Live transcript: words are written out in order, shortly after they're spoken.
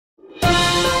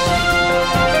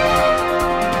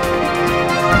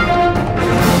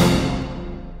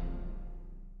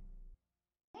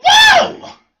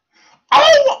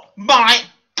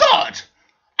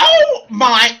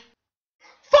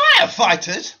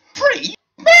Firefighters free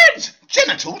man's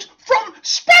genitals from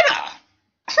spanner.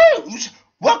 Crews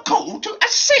were called to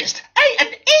assist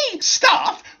A&E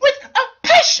staff with a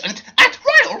patient at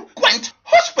Royal Gwent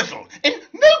Hospital in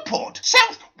Newport,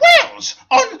 South Wales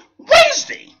on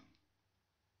Wednesday.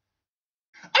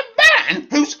 A man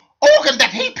whose organ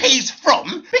that he pees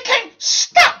from became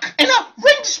stuck in a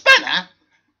ring spanner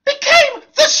became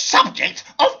the subject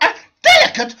of a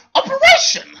delicate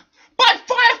operation by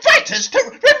firefighters to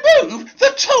remove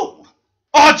the tool.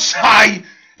 I'd say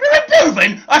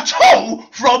removing a tool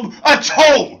from a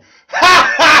tool.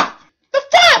 Ha ha! The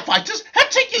firefighters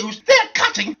had to use their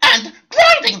cutting and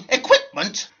grinding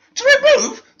equipment to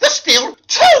remove the steel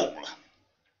tool.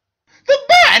 The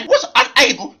man was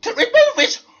unable to remove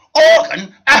his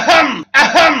organ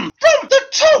from the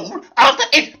tool after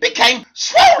it became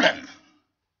swollen.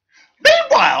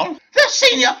 Meanwhile, the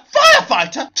senior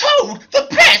firefighter told the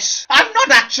press, "I'm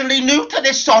not actually new to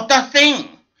this sort of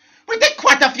thing. We did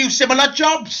quite a few similar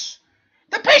jobs.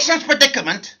 The patient's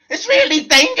predicament is really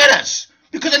dangerous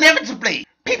because inevitably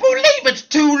people leave it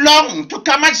too long to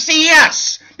come and see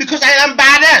us because they're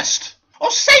embarrassed.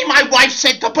 Or say my wife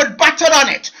said to put butter on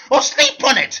it or sleep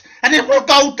on it and it will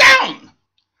go down.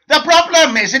 The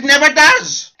problem is it never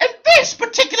does. In this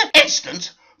particular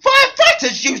instance,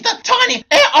 firefighters used a tiny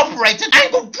air-operated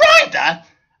angle grinder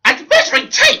and measuring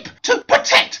tape to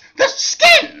protect the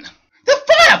skin. The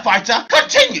firefighter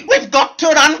continued, "We've got to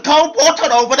run cold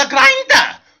water over the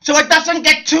grinder so it doesn't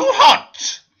get too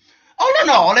hot." All in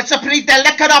all, it's a pretty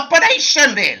delicate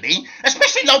operation, really,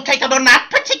 especially located on that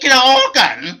particular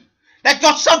organ. They've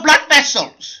got some blood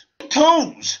vessels.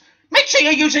 Tools. Make sure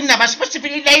you're using them as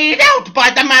specifically laid out by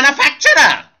the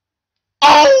manufacturer.